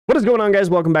What is going on, guys?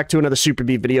 Welcome back to another Super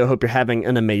Beat video. Hope you're having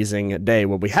an amazing day.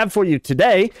 What we have for you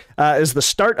today is the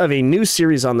start of a new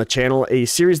series on the channel, a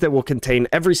series that will contain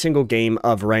every single game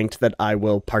of Ranked that I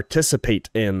will participate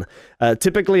in.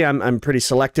 Typically, I'm pretty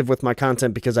selective with my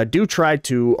content because I do try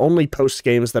to only post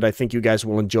games that I think you guys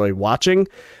will enjoy watching.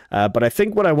 But I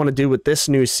think what I want to do with this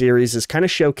new series is kind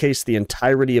of showcase the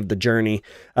entirety of the journey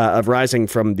of rising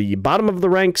from the bottom of the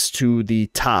ranks to the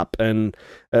top, and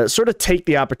sort of take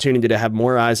the opportunity to have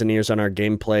more eyes and ears on our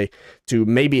gameplay to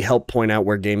maybe help point out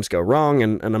where games go wrong,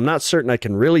 and I'm not certain I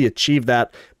can really achieve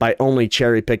that by only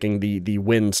cherry picking the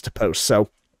wins to post. So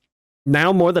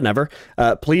now more than ever,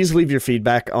 please leave your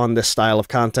feedback on this style of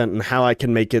content and how I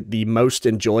can make it the most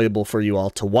enjoyable for you all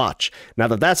to watch. Now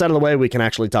that that's out of the way, we can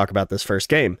actually talk about this first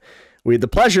game. We had the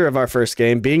pleasure of our first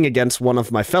game being against one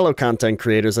of my fellow content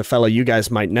creators, a fellow you guys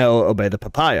might know, Obey the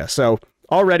Papaya. So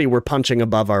already we're punching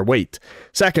above our weight.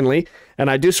 Secondly, and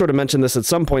I do sort of mention this at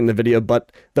some point in the video,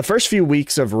 but the first few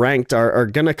weeks of Ranked are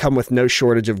going to come with no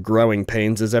shortage of growing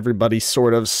pains as everybody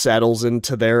sort of settles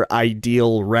into their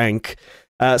ideal rank.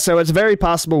 So it's very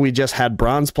possible we just had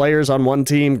bronze players on one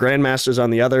team, grandmasters on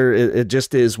the other. It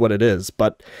just is what it is.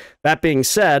 But that being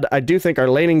said, I do think our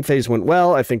laning phase went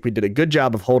well. I think we did a good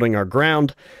job of holding our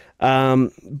ground.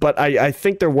 But I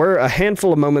think there were a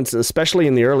handful of moments, especially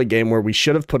in the early game, where we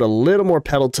should have put a little more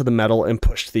pedal to the metal and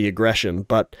pushed the aggression.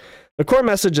 But the core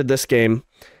message of this game,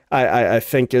 I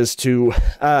think, is to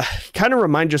kind of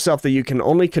remind yourself that you can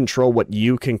only control what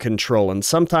you can control. And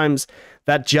sometimes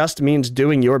that just means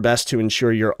doing your best to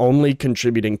ensure you're only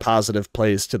contributing positive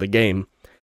plays to the game.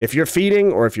 If you're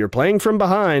feeding or if you're playing from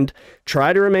behind,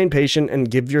 try to remain patient and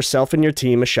give yourself and your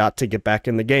team a shot to get back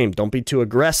in the game. Don't be too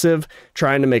aggressive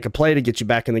trying to make a play to get you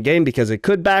back in the game, because it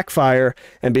could backfire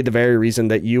and be the very reason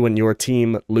that you and your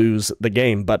team lose the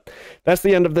game. But that's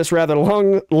the end of this rather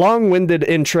long-winded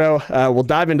intro. We'll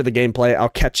dive into the gameplay. I'll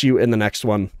catch you in the next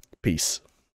one. Peace.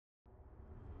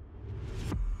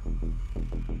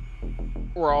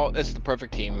 It's the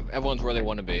perfect team. Everyone's where they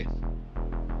want to be.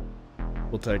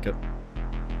 We'll take it.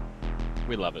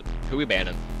 We love it. Who we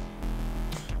banning?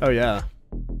 Oh, yeah.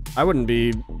 I wouldn't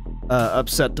be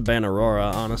upset to ban Aurora,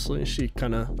 honestly. She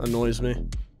kind of annoys me.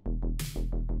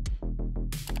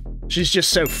 She's just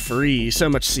so free, so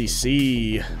much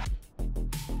CC.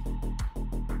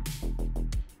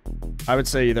 I would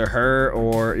say either her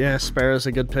or, yeah, Sparrow's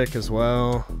a good pick as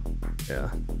well. Yeah.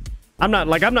 I'm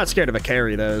not scared of a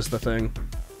carry, though, is the thing.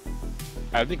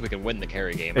 I think we can win the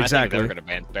carry game. Exactly. I think they're going to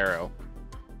ban Sparrow.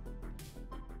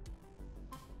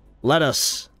 Let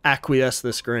us acquiesce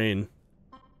this grain.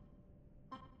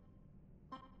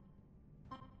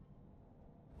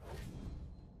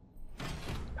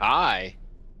 Kai.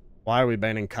 Why are we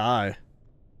banning Kai?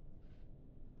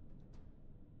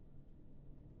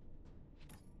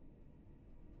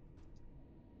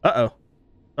 Uh-oh.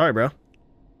 Sorry, bro.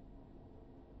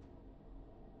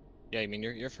 Yeah, you mean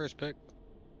your first pick?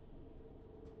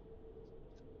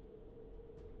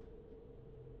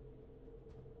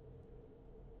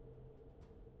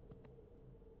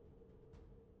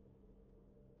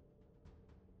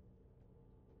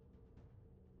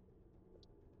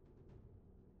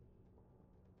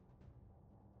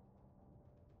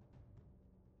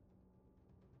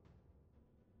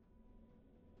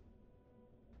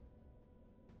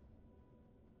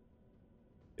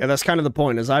 Yeah, that's kind of the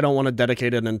point, is I don't want to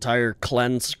dedicate an entire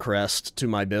cleanse crest to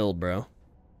my build, bro.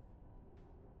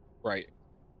 Right.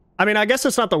 I mean, I guess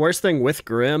it's not the worst thing with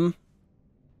Grim.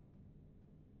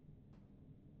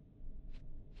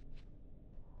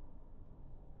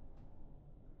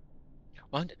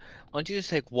 Why don't you just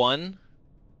take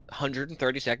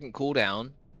 130-second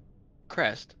cooldown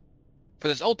crest for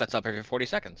this ult that's up every 40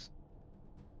 seconds?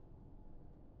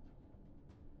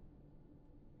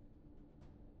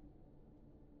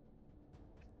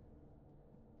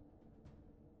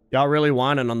 Y'all really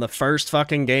whining on the first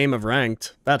fucking game of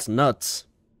Ranked. That's nuts.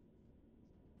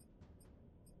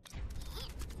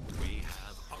 We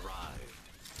have arrived.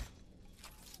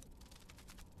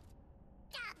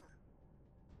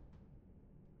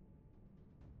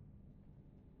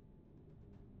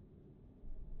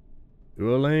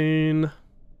 Dual lane.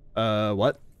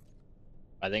 What?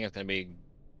 I think it's going to be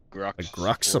Grux. A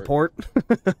Grux support?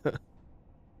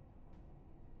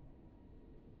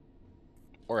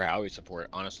 Or Howie support,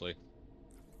 honestly.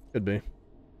 Could be.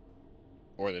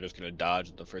 Or they're just going to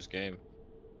dodge the first game.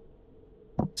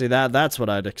 See, that's what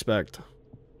I'd expect.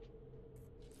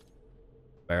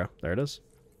 There it is.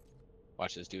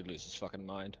 Watch this dude lose his fucking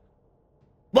mind.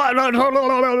 That's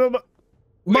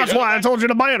why I told you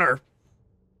to ban her.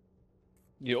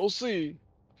 You'll see.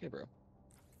 Okay, bro.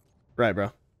 Right,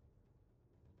 bro.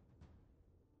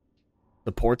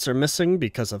 The ports are missing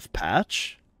because of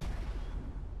patch.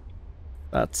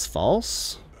 That's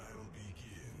false.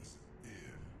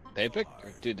 They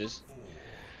picked, dude. This.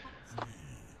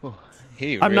 Oh,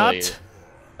 he I'm really.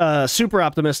 not super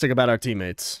optimistic about our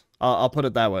teammates. I'll put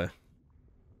it that way.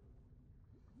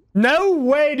 No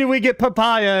way do we get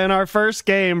papaya in our first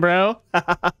game, bro.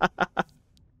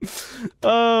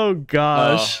 Oh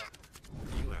gosh.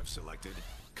 You have selected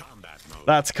combat mode.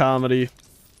 That's comedy.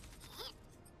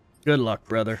 Good luck,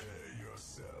 brother.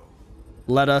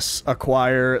 Let us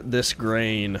acquire this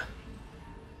grain.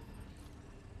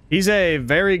 He's a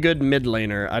very good mid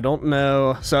laner. I don't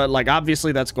know. So, like,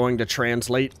 obviously that's going to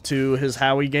translate to his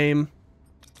Howie game.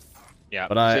 Yeah,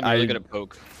 but he's really good at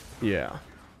poke. Yeah.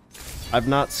 I've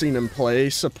not seen him play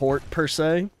support, per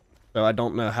se. So I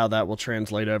don't know how that will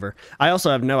translate over. I also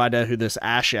have no idea who this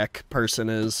Ashek person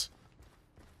is.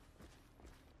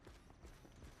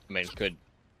 I mean, could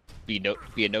be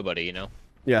a nobody, you know?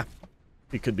 Yeah.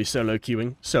 He could be solo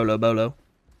queuing. Solo bolo.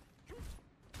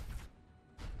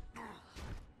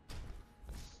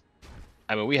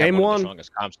 I mean, we have one of the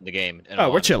strongest comps in the game.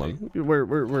 Oh, we're chilling.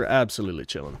 We're absolutely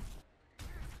chilling.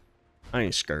 I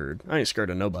ain't scared. I ain't scared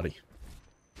of nobody.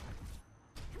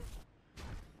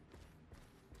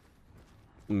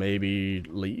 Maybe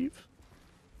leave?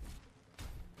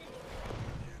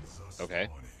 Okay.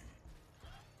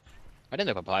 I didn't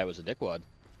know Papaya was a dickwad.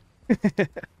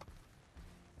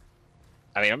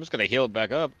 I mean, I'm just gonna heal it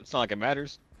back up. It's not like it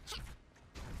matters.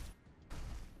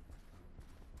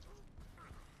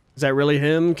 Is that really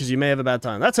him? Because you may have a bad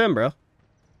time. That's him, bro.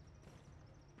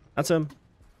 That's him.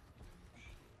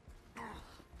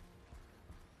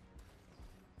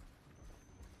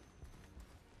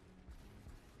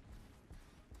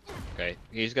 Okay,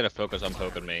 he's gonna focus on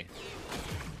poking me.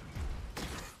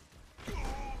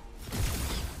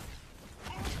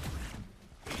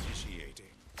 Initiating.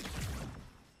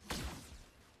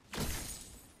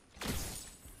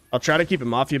 I'll try to keep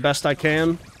him off you best I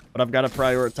can, but I've got to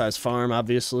prioritize farm,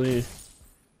 obviously.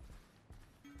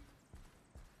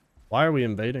 Why are we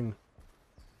invading?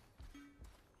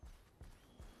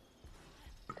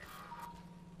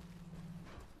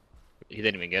 He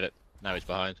didn't even get it. Now he's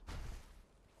behind.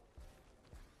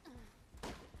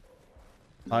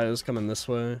 Paya's coming this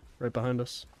way, right behind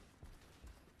us.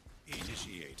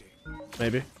 Initiating.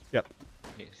 Maybe. Yep.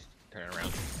 He's turning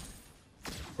around.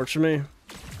 Works for me.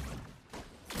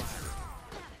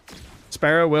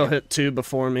 Sparrow will hit 2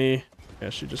 before me. Yeah,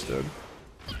 she just did.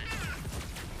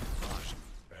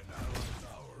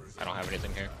 I don't have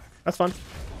anything here. That's fine.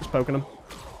 Just poking him.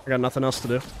 I got nothing else to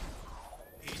do.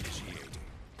 Initiating.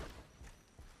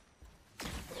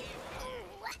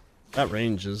 That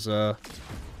range is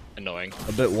Annoying.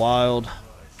 a bit wild.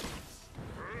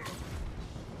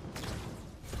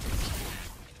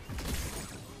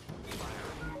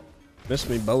 Miss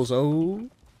me, bozo.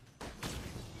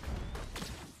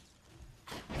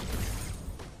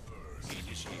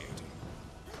 Initiating.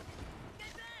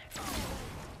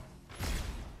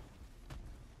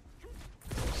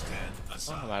 Stand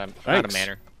Oh, aside. I'm out of Thanks.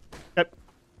 manner. Yep.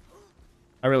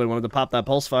 I really wanted to pop that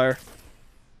pulse fire.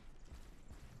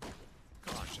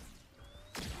 Caution.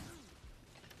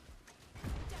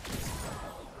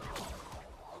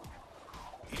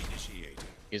 Initiating.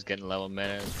 He's getting level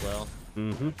mana as well.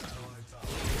 Mm-hmm.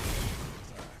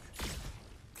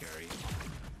 Carry.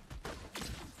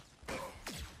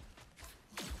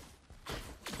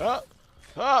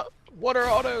 What are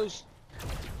autos?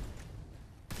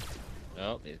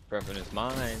 Oh, he's prepping his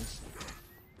mines.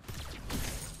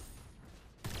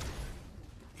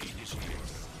 Initiating.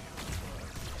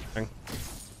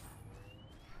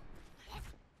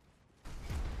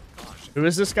 Caution. Who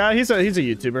is this guy? He's a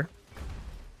YouTuber.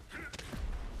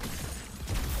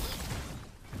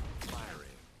 Firing.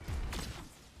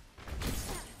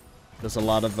 Does a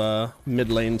lot of mid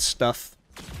lane stuff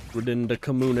within the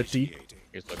community. Initiating.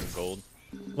 He's looking gold.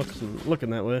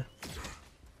 Looking that way.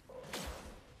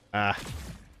 Ah.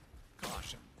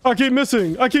 Caution. I keep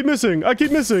missing. I keep missing. I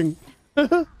keep missing.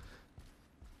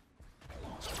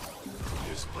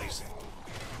 Displacing.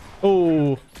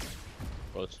 Oh.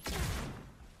 Close.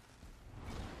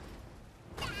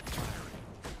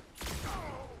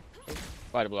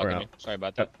 Fight blocking We're me. out. Sorry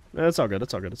about that. It's all good.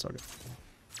 It's all good. It's all good.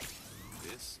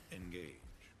 Disengage.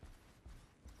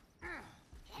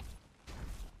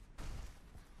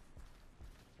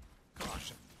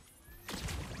 Caution.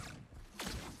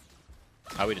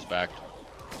 How we just backed.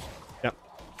 Yep.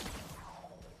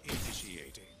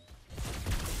 Initiating.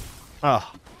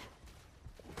 Ah.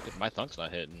 Dude, my thunk's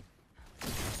not hitting.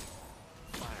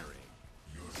 Firing.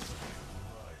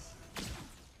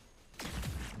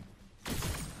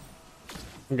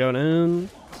 I'm going in.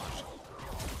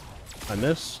 I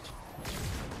missed.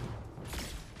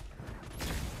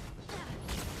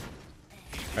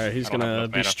 Alright, he's gonna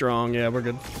be strong. Yeah, we're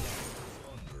good.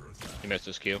 He missed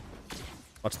his Q.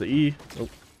 Watch the E. Oh.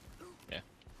 Yeah.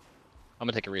 I'm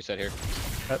gonna take a reset here.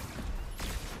 Yep.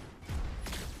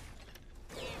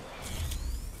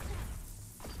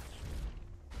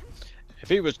 If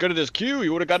he was good at his Q, he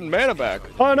would have gotten mana back.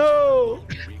 Oh no!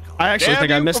 I actually Damn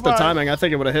think I you, missed the Provide. timing. I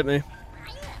think it would have hit me.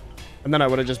 And then I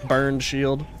would have just burned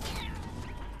shield.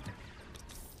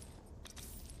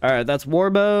 Alright, that's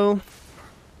Warbow.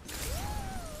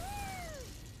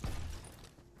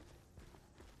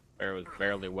 Bear was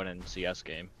barely winning CS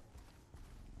game.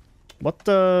 What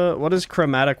is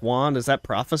Chromatic Wand? Is that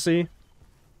Prophecy?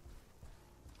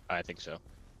 I think so.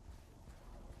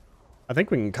 I think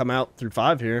we can come out through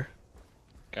 5 here.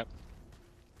 Okay.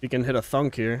 You can hit a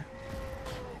thunk here.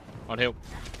 On hill.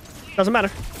 Doesn't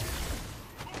matter.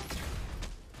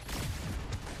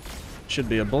 Should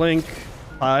be a blink.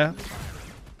 Fire.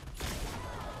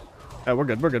 Oh, we're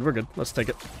good, we're good, we're good. Let's take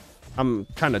it. I'm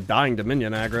kind of dying to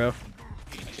minion aggro.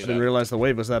 I didn't realize the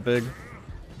wave was that big.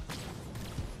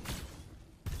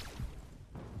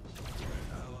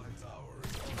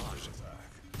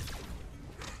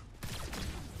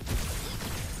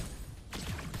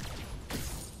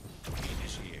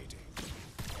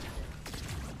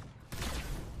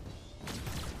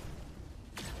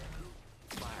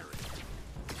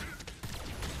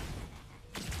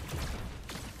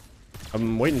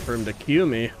 I'm waiting for him to Q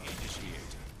me.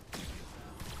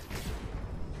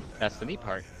 That's the neat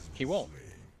part. He won't.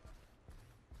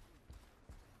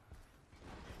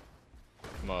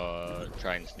 I'm gonna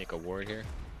try and sneak a ward here.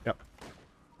 Yep.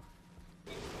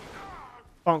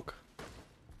 Bonk.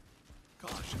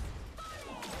 Caution.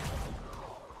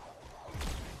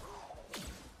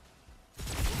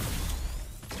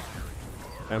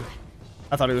 Damn.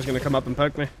 I thought he was gonna come up and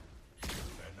poke me.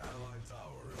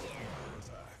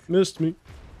 Missed me.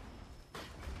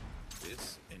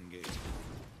 Disengage.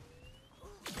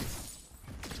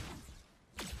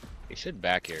 He should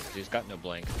back here because he's got no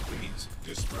blink. Please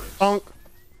disperse. Bonk.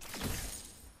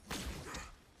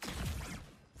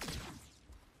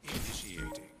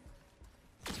 Initiating.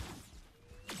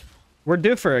 We're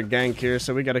due for a gank here,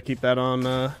 so we got to keep that on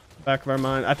back of our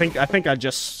mind. I think I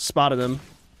just spotted him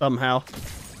somehow.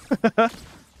 It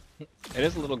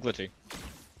is a little glitchy.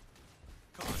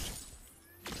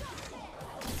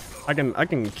 I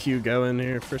can Q go in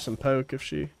here for some poke if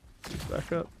she comes back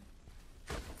up.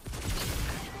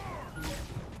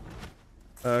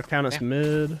 Count us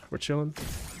mid. We're chilling.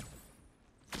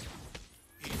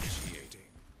 Initiating.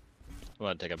 I'm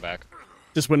gonna take it back.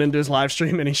 Just went into his live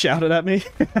stream and he shouted at me.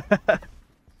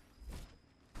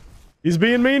 He's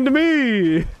being mean to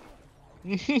me.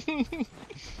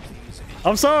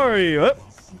 I'm sorry. What?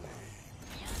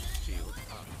 Shield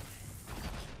up.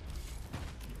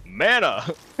 Mana!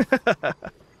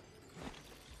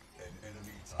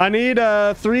 I need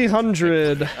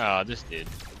 300. Ah, this dude.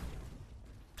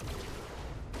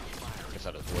 Guess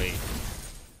I'll just wait.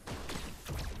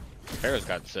 Pharaoh's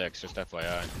got 6, just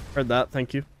FYI. Heard that.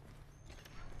 Thank you.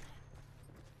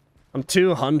 I'm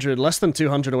 200, less than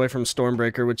 200 away from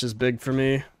Stormbreaker, which is big for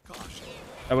me. Caution.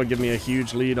 That would give me a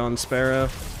huge lead on Sparrow.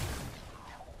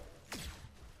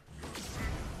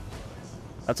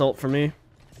 That's ult for me.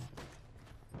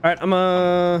 Alright,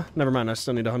 never mind, I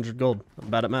still need 100 gold. I'm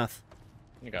bad at math.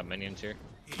 You got minions here.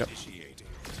 Yep. Initiating.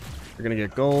 You're gonna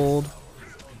get gold.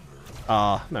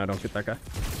 Ah, no, don't get that guy.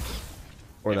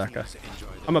 Or that guy. Enjoy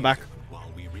the I'm a back.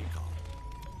 while we recall.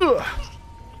 Ugh.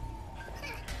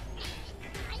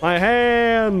 My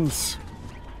hands!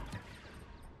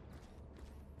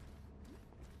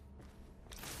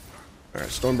 Alright,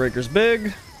 Stormbreaker's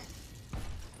big.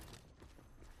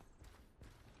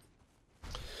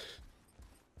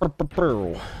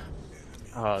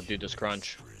 Oh, dude, this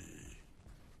crunch.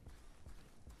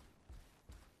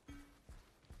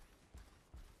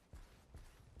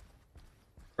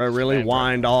 I really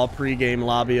whined all pre-game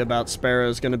lobby about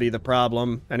Sparrow's gonna be the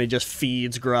problem, and he just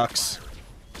feeds Grux.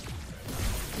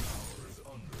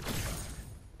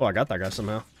 Oh, I got that guy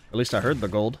somehow. At least I heard the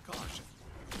gold. Caution.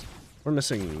 We're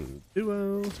missing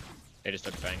duo. They just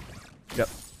took Fang. Yep.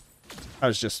 I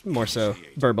was just more so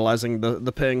verbalizing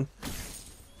the ping.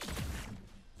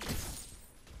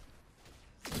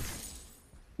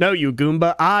 No, you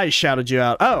Goomba. I shouted you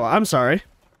out. Oh, I'm sorry.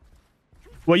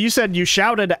 Well, you said you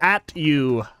shouted at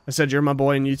you. I said you're my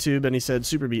boy on YouTube, and he said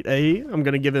super meat. Hey, I'm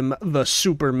gonna give him the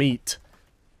super meat.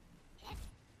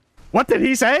 What did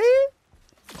he say?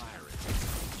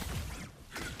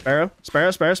 Sparrow,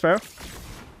 Sparrow, Sparrow, Sparrow.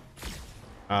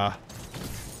 Ah.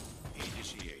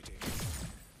 Initiating.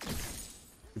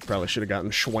 Probably should have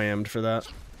gotten schwammed for that.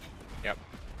 Yep.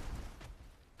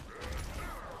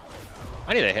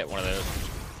 I need to hit one of those.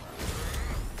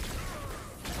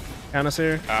 Count us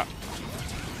here. Ah.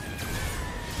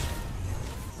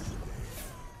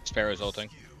 Sparrow's ulting.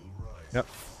 Yep.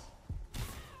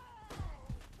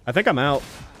 I think I'm out.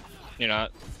 You're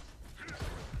not.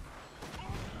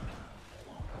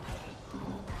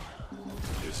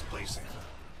 Displacing.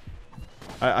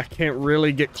 I can't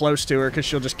really get close to her because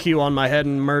she'll just Q on my head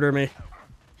and murder me.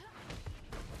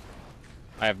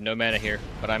 I have no mana here,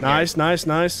 but I'm Nice, here. nice,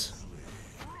 nice.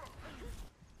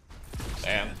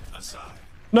 Damn. Aside.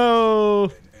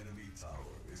 No.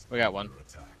 We got one.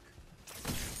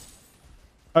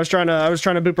 I was trying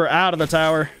to boop her out of the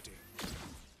tower.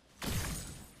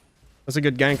 That's a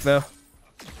good gank though.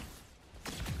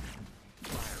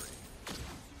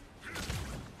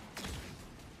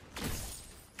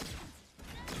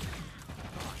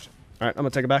 All right, I'm gonna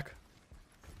take it back.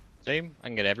 Same. I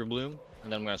can get every bloom,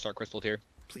 and then I'm gonna start crystal tier.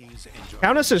 Please enjoy.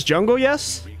 Countess is jungle,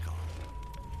 yes?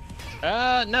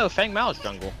 Recall. No, Fang Mao's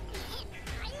jungle.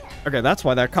 Okay, that's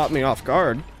why that caught me off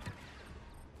guard.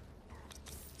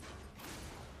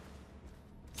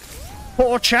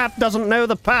 Poor chap doesn't know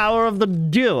the power of the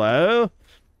duo.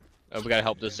 Oh, we gotta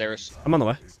help this Xeris. I'm on the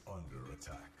way.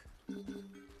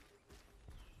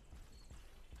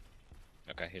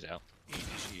 Okay, he's out.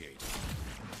 Initiate.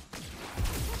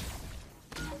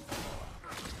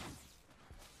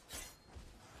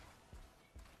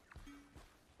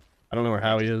 I don't know where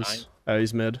Howie is. Oh,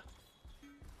 he's mid.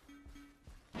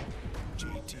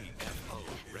 GTFO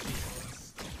ready.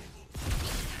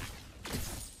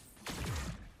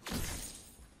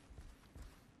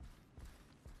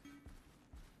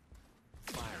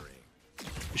 Firing.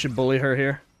 You should bully her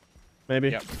here. Maybe.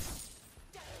 Yep.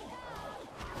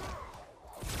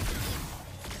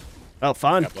 Oh,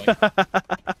 fine. Got blink.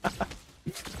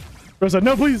 Rose said,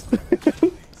 no, please.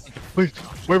 Wait.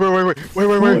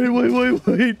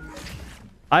 Wait.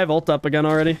 I have ult up again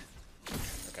already.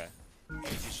 Okay.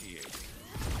 Initiate.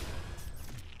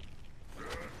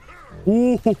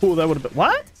 Ooh, that would have been...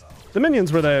 What? The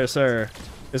minions were there, sir.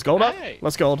 Is gold up? Hey.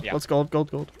 Let's gold. Yeah. Let's gold.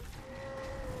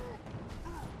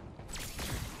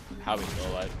 How we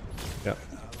still alive? Yep.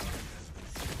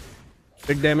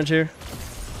 Big damage here.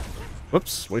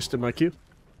 Whoops, wasted my Q.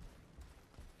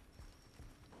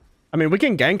 I mean, we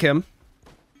can gank him.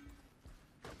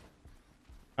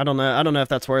 I don't know if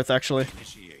that's worth, actually.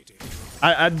 Initiating.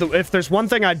 If there's one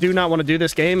thing I do not want to do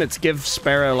this game, it's give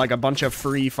Sparrow, like, a bunch of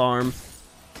free farm.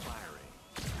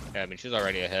 Yeah, I mean, she's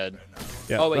already ahead.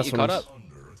 Yeah, Oh, wait, that's you what caught I'm- up?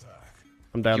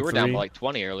 I'm down You were 3. down by like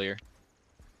 20 earlier.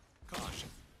 Caution.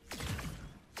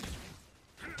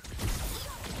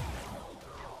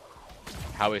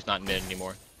 Howie's not mid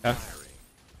anymore. Yeah.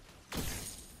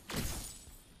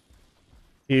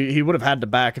 He would have had to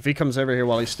back. If he comes over here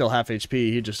while he's still half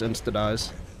HP, he just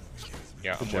insta-dies.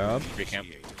 Yeah, Good job. Recamp.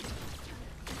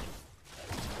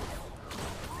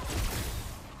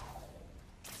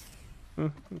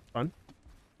 Fun.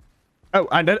 Oh,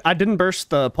 I didn't burst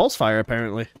the pulse fire,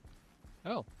 apparently.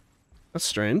 Oh. That's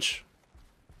strange.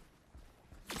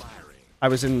 Firing. I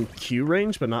was in Q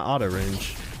range, but not auto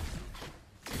range.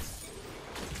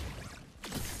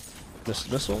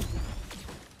 Missile.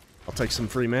 I'll take some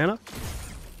free mana.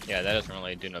 Yeah, that doesn't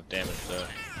really do enough damage, so...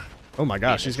 Oh my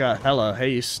gosh, he's got hella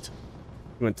haste.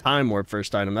 He went time warp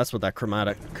first item. That's what that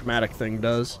chromatic thing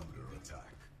does.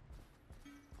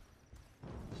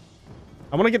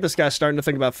 I want to get this guy starting to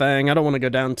think about Fang. I don't want to go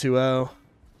down 2-0.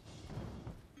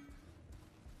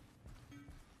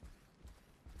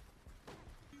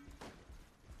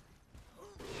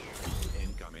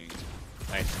 Incoming.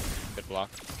 Nice. Good block.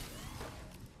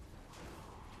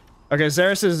 Okay,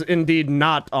 Xeris is indeed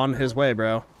not on his way,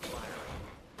 bro.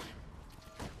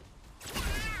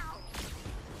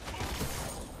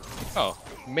 Oh,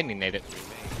 minionate it.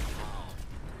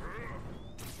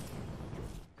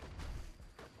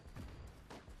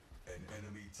 An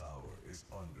enemy tower is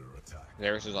under attack.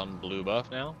 Xeris is on blue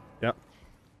buff now. Yep.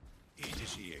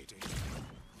 Initiating.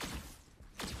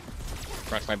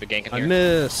 Crunch might be ganking I here.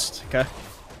 missed. Okay.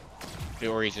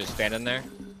 Or he's just standing there.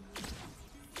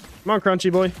 Come on,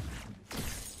 Crunchy boy.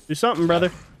 Do something,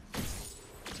 brother.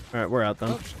 Alright, we're out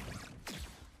then.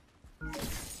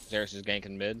 Xeris is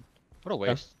ganking mid. What a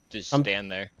waste. Just I'm-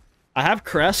 stand there. I have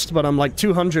Crest, but I'm like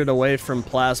 200 away from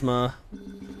Plasma.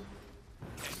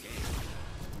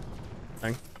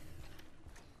 Thing.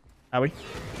 Howie.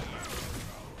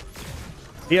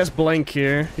 He has Blink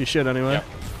here. He should anyway. Yep.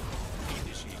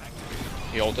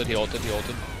 He ulted.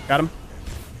 Got him.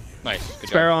 Nice. Good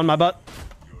Sparrow job. on my butt.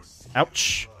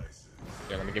 Ouch.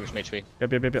 Yeah, let me give you some HP.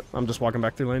 Yep. I'm just walking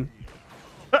back through lane.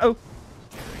 Uh-oh.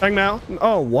 Bang Mal.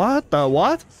 Oh, what? The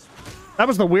what? That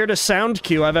was the weirdest sound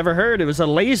cue I've ever heard. It was a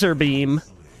laser beam.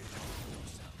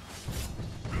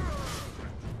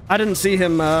 I didn't see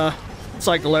him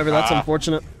cycle over. That's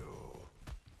unfortunate.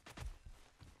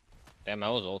 Damn, I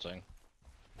was ulting.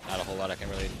 Not a whole lot I can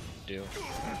really do.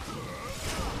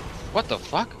 What the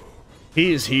fuck?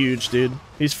 He's huge, dude.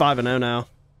 He's 5-0 now.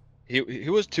 He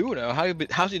was 2-0.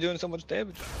 How's he doing so much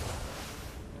damage?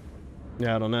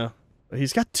 Yeah, I don't know.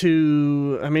 He's got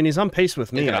two... I mean, he's on pace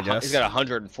with me, I guess. He's got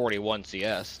 141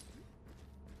 CS.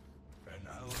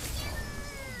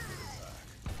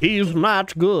 He's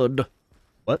not good.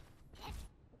 What?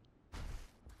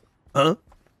 Huh?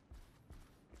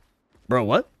 Bro,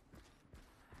 what?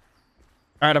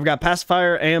 Alright, I've got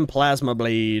Pacifier and Plasma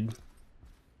Blade.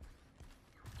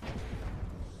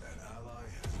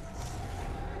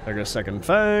 There goes Second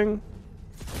Fang.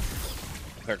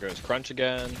 There goes Crunch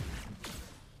again.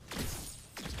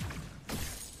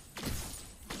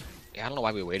 Yeah, I don't know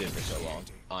why we waited for so long,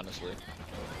 honestly.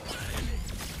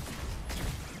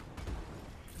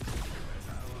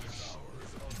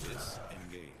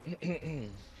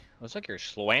 Looks like you're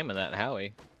slamming that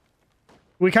Howie.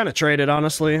 We kind of traded,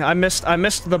 honestly. I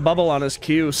missed the bubble on his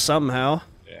Q somehow.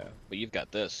 Yeah, but you've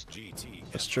got this. GT.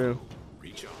 That's true.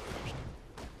 Recharged.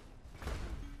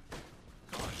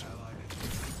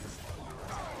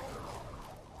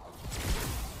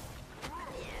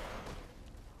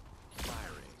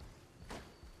 Firing.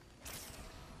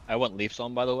 I want Leafs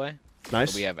on, by the way.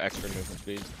 Nice. So we have extra movement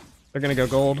speed. They're gonna go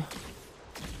gold.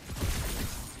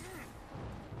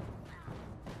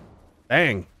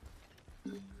 Dang.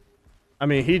 I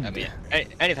mean,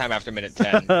 Anytime after minute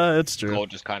 10, it's true.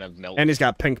 gold just kind of melts. And he's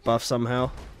got pink buff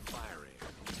somehow. Firing.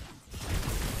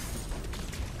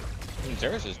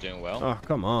 Xerus is doing well. Oh,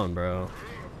 come on, bro.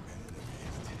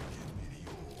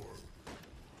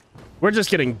 We're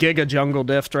just getting giga jungle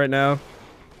diffed right now.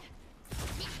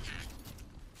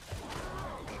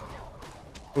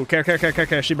 Ooh,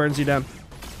 care. She burns you down.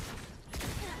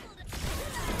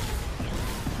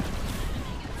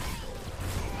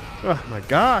 Oh my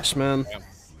gosh, man.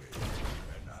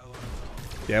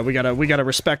 Yeah, we gotta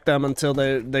respect them until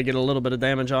they get a little bit of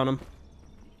damage on them.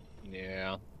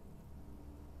 Yeah.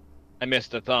 I missed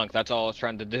the thunk. That's all I was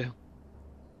trying to do.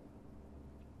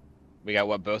 We got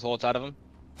what, both ults out of him?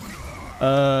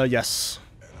 Yes.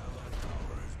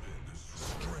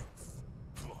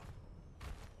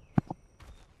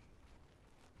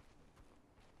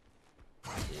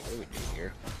 What do we do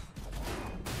here?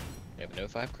 We have no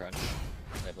 5 crunch.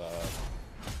 We have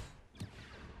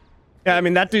Yeah, I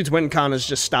mean, that dude's win con is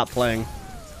just stop playing.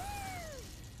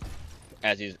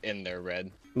 as he's in there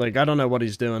red. Like, I don't know what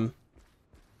he's doing.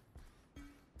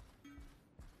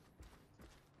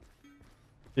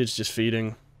 It's just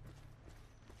feeding.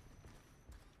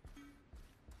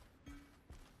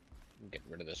 Get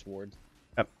rid of this ward.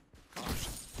 Yep. Let's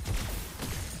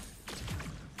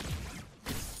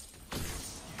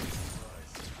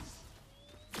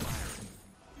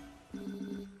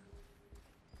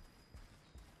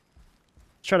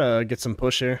try to get some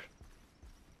push here.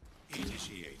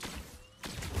 Initiate.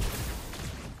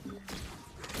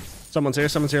 Someone's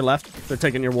here left. They're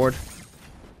taking your ward.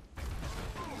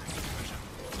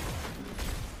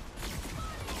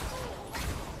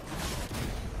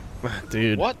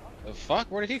 Dude. What the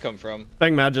fuck? Where did he come from?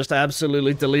 Bang Mad just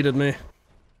absolutely deleted me.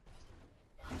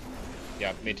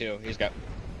 Yeah, me too. He's got...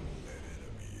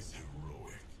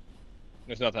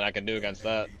 There's nothing I can do against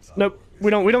that. Nope. We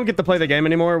don't get to play the game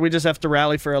anymore. We just have to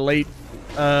rally for a late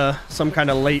some kind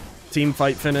of late team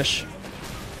fight finish.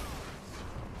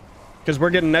 Because we're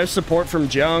getting no support from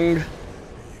Jung.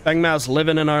 Bang Mao's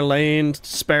living in our lane.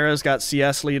 Sparrow's got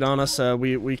CS lead on us.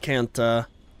 We can't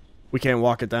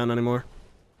walk it down anymore.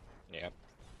 Yeah.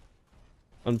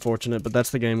 Unfortunate, but that's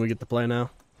the game we get to play now.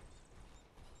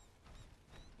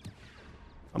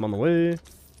 I'm on the way.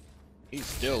 He's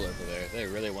still over there. They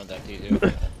really want that T2. An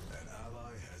ally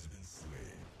has been slain.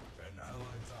 An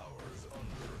allied tower is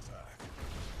under attack.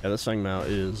 Yeah, this Fang Mao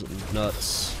is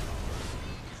nuts.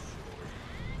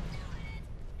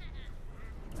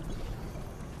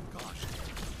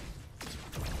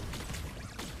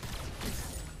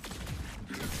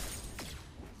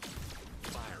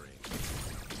 Firing.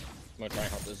 I'm gonna try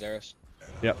and help the Xerus.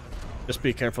 Yep. Just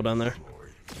be careful down there.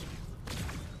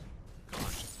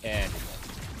 And...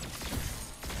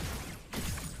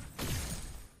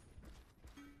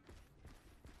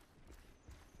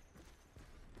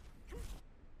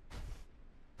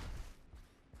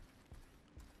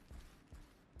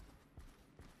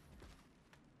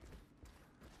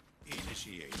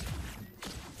 Initiate.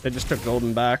 They just took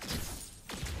golden back.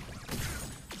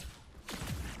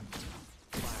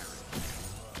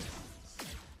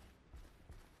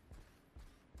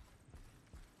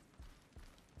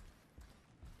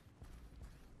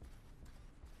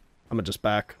 gonna just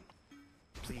back.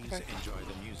 Please enjoy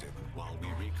the music while we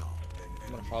recall.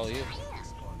 I'm gonna follow you.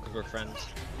 Because we're friends.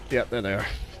 Yep, there they are.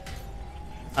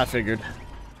 I figured.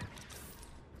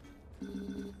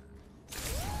 I'm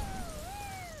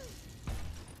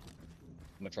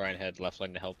gonna try and head left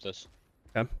lane to help this.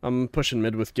 Okay, I'm pushing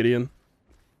mid with Gideon.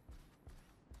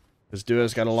 This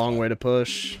duo's got a long way to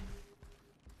push.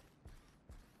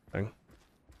 Thing.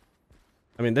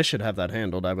 I mean, they should have that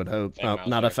handled, I would hope. Feng Oh, Mao's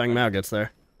not a there. Feng Mao gets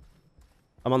there.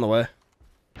 I'm on the way.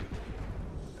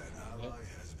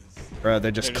 Bro,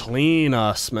 they just clean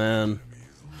us, man.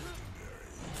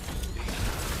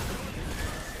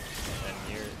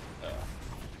 And you're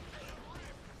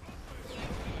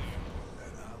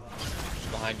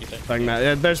behind you. Feng Mao,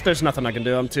 yeah, there's nothing I can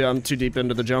do. I'm too deep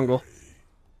into the jungle.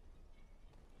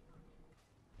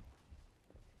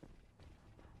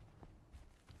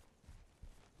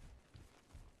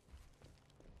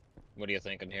 What are you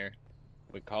thinking here?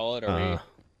 We call it, or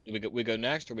we go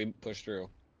next, or we push through?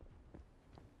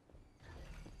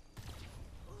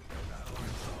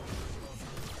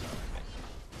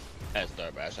 That's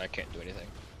Darbash. I can't do anything.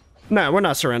 No, we're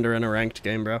not surrendering a ranked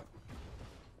game, bro.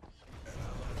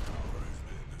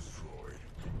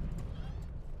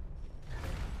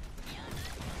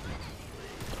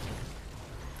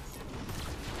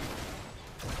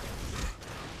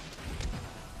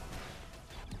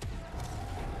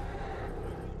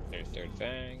 There's third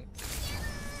Fang.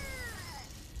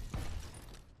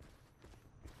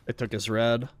 They took his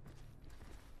red.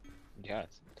 Yeah,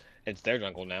 it's their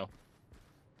jungle now.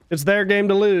 It's their game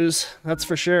to lose, that's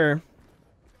for sure.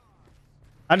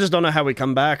 I just don't know how we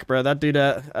come back, bro. That dude,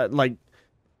 like,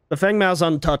 the Feng Mao's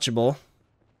untouchable.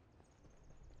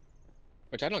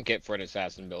 Which I don't get for an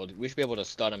assassin build. We should be able to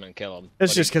stun him and kill him.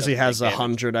 It's but just because he doesn't has take damage.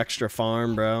 100 extra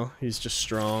farm, bro. He's just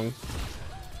strong.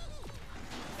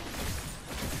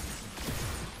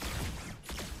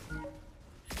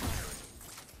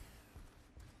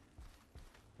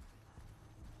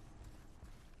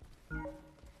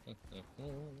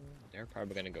 They're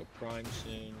probably gonna go prime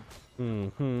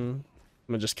soon. I'm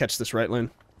gonna just catch this right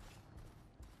lane.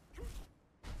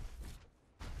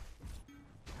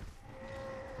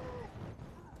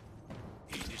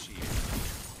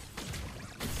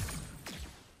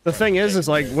 The thing is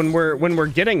like when we're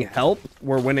getting help,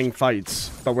 we're winning fights,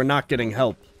 but we're not getting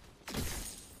help.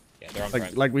 Yeah, they're on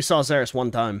prime. Like we saw Xeris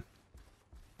one time.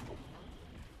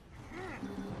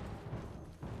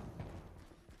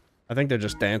 I think they're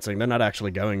just dancing. They're not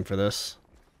actually going for this.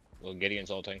 Well, Gideon's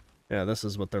ulting. Yeah, this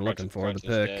is what they're looking for, the Crunch is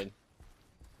pick. dead.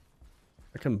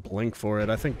 I can blink for it.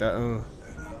 I think that...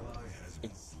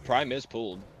 Prime is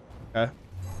pulled. Okay.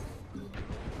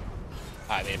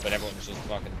 I mean, but everyone's just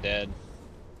fucking dead.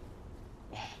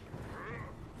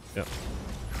 Yep.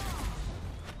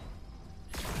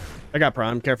 I got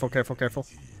Prime. Careful, careful, careful.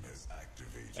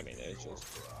 I mean, it's just...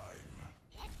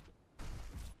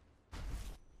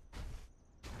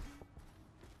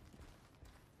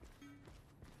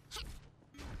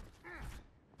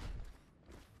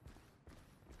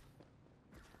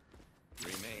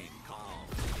 Remain calm.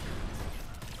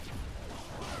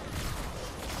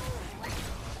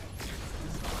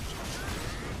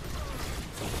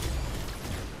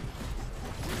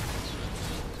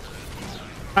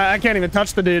 I can't even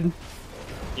touch the dude.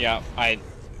 Yeah, I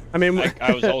mean...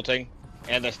 I was ulting,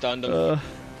 and I stunned him.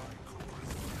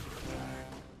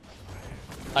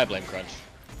 I blame Crunch.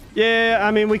 Yeah,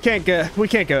 I mean, we can't go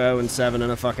 0-7 in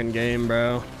a fucking game,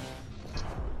 bro.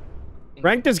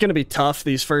 Ranked is gonna be tough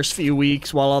these first few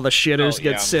weeks while all the shitters Oh,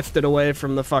 get yeah. sifted away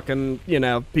from the fucking, you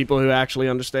know, people who actually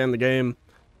understand the game.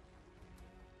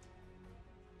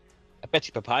 I bet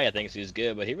you Papaya thinks he's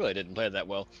good, but he really didn't play that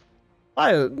well.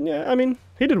 Yeah, I mean,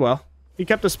 he did well. He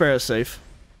kept the sparrows safe.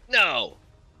 No!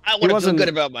 I want to feel wasn't- good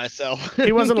about myself.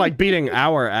 He wasn't, like, beating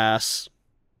our ass.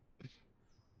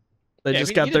 They Yeah,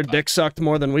 just he got did their fine. dick sucked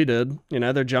more than we did. You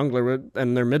know, their jungler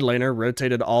and their mid laner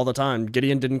rotated all the time.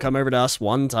 Gideon didn't come over to us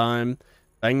one time.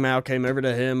 Feng Mao came over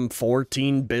to him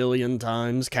 14 billion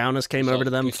times. Countess came over to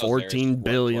them we saw Xeris 14 what,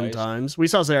 billion twice? times. We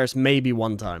saw Xeris maybe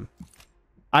one time.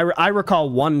 I recall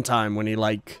one time when he,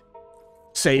 like,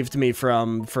 saved me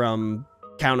from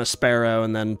Countess Sparrow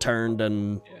and then turned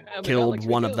and Yeah, we got, killed like, 3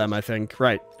 one of them, kills. I think.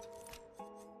 Right.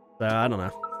 So, I don't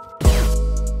know.